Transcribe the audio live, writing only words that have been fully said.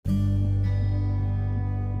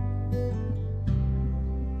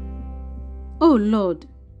O Lord,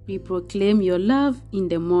 we proclaim your love in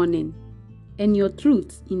the morning and your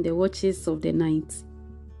truth in the watches of the night.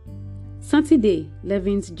 Saturday,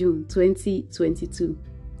 11th June 2022.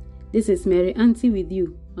 This is Mary Auntie with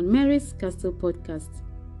you on Mary's Castle Podcast.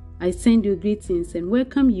 I send you greetings and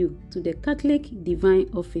welcome you to the Catholic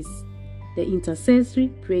Divine Office, the intercessory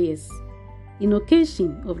prayers, in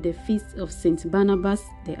occasion of the feast of Saint Barnabas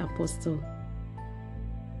the Apostle.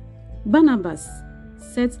 Barnabas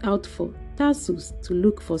set out for Tarsus to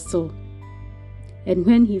look for Saul, and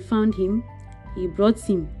when he found him, he brought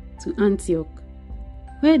him to Antioch,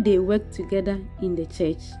 where they worked together in the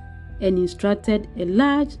church and instructed a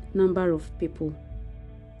large number of people.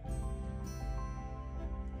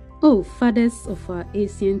 O fathers of our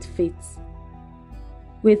ancient faith,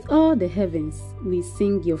 with all the heavens we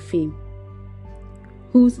sing your fame,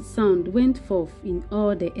 whose sound went forth in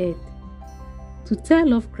all the earth, to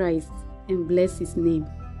tell of Christ and bless his name.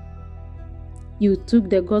 You took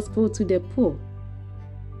the gospel to the poor,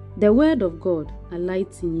 the word of God a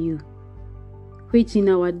light in you, which in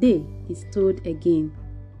our day is told again,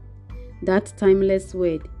 that timeless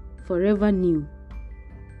word forever new.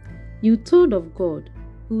 You told of God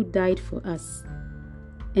who died for us,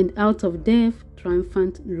 and out of death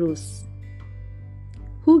triumphant rose,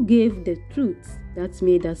 who gave the truth that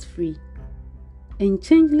made us free, and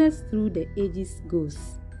changeless through the ages goes.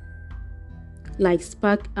 Like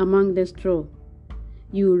spark among the straw,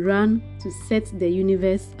 you ran to set the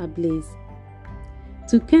universe ablaze,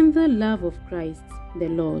 to kindle love of Christ the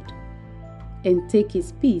Lord, and take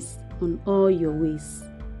his peace on all your ways.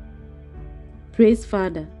 Praise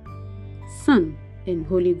Father, Son, and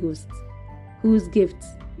Holy Ghost, whose gift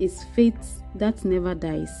is faith that never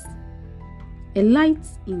dies, a light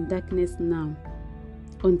in darkness now,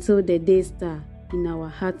 until the day star in our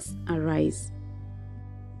hearts arise.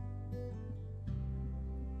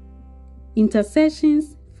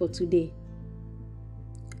 Intercessions for today.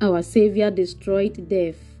 Our Savior destroyed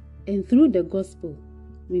death and through the gospel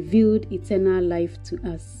revealed eternal life to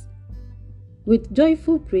us. With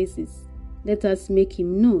joyful praises, let us make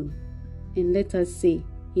him known, and let us say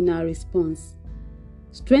in our response,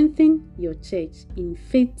 strengthen your church in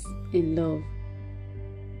faith and love.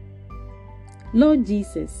 Lord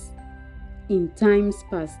Jesus, in times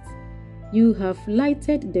past, you have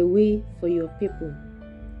lighted the way for your people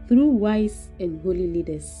through wise and holy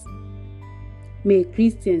leaders. May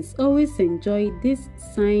Christians always enjoy this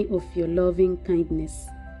sign of your loving kindness.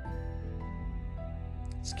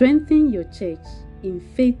 Strengthen your church in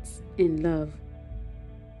faith and love.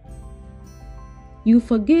 You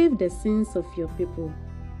forgave the sins of your people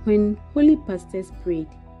when holy pastors prayed.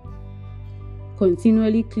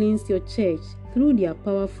 Continually cleanse your church through their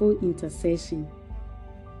powerful intercession.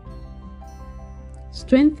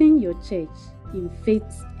 Strengthen your church in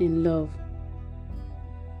faith and love.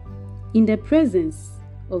 In the presence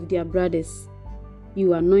of their brothers,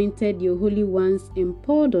 you anointed your holy ones and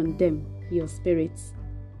poured on them your spirits.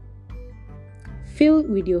 Fill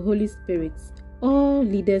with your Holy Spirit all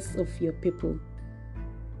leaders of your people.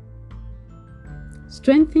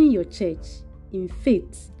 Strengthen your church in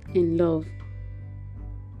faith and love.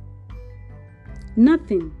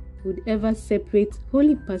 Nothing would ever separate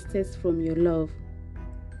holy pastors from your love.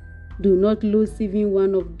 Do not lose even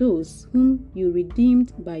one of those whom you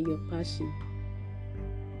redeemed by your passion.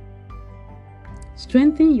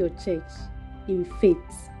 Strengthen your church in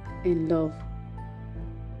faith and love.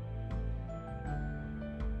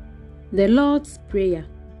 The Lord's Prayer.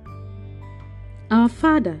 Our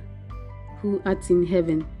Father, who art in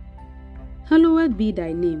heaven, hallowed be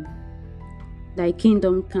thy name. Thy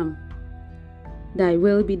kingdom come. Thy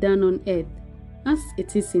will be done on earth as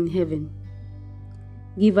it is in heaven.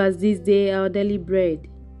 Give us this day our daily bread,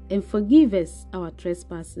 and forgive us our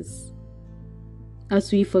trespasses,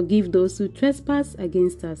 as we forgive those who trespass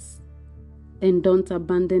against us. And don't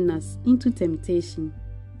abandon us into temptation,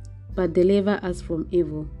 but deliver us from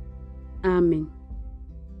evil. Amen.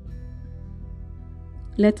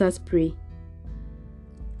 Let us pray.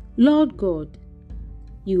 Lord God,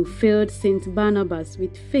 you filled Saint Barnabas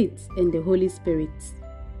with faith and the Holy Spirit,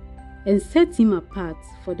 and set him apart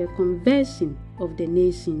for the conversion of the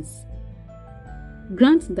nations.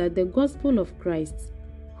 Grant that the gospel of Christ,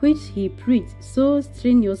 which he preached so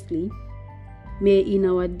strenuously, may in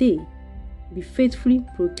our day be faithfully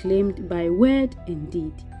proclaimed by word and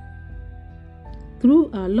deed. Through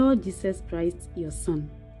our Lord Jesus Christ, your Son,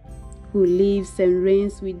 who lives and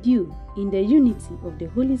reigns with you in the unity of the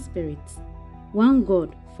Holy Spirit, one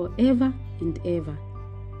God, forever and ever.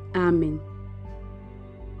 Amen.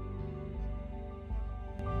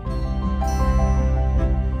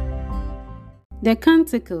 The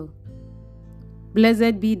Canticle.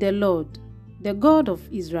 Blessed be the Lord, the God of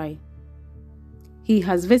Israel. He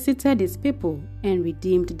has visited his people and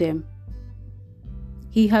redeemed them.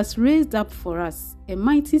 He has raised up for us a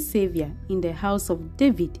mighty Savior in the house of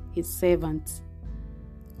David, his servant,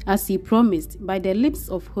 as he promised by the lips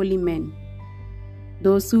of holy men,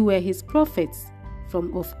 those who were his prophets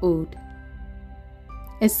from of old.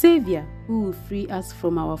 A Savior who will free us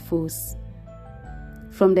from our foes,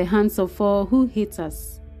 from the hands of all who hate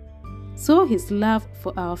us. So his love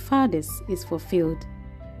for our fathers is fulfilled,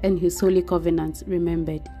 and his holy covenant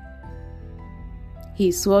remembered.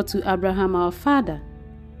 He swore to Abraham our father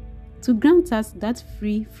to grant us that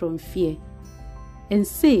free from fear and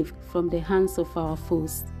safe from the hands of our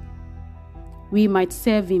foes, we might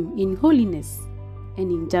serve him in holiness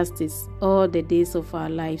and in justice all the days of our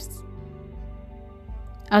lives.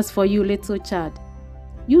 As for you, little child,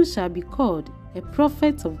 you shall be called a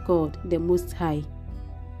prophet of God the Most High.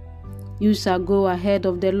 You shall go ahead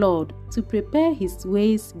of the Lord to prepare his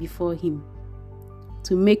ways before him,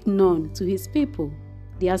 to make known to his people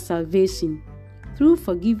their salvation through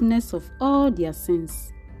forgiveness of all their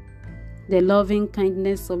sins, the loving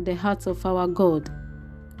kindness of the heart of our God,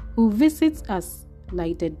 who visits us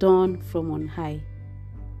like the dawn from on high.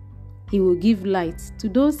 He will give light to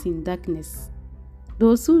those in darkness,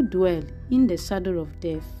 those who dwell in the shadow of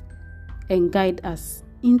death, and guide us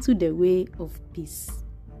into the way of peace.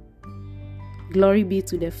 Glory be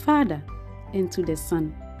to the Father, and to the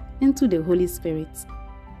Son, and to the Holy Spirit,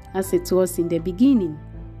 as it was in the beginning,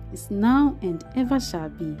 is now, and ever shall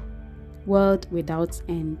be, world without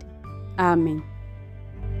end. Amen.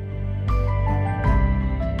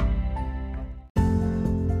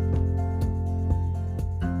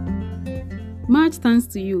 Much thanks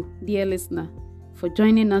to you, dear listener, for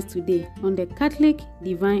joining us today on the Catholic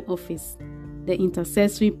Divine Office, the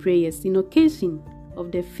intercessory prayers in occasion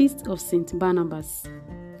of the Feast of St. Barnabas.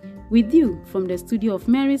 With you from the studio of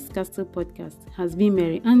Mary's Castle Podcast has been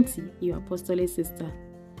Mary Auntie, your apostolic sister.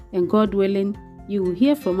 And God willing, you will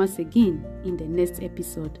hear from us again in the next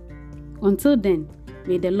episode. Until then,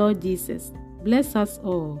 may the Lord Jesus bless us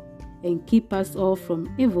all and keep us all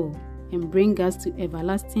from evil and bring us to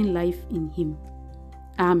everlasting life in him.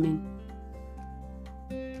 Amen.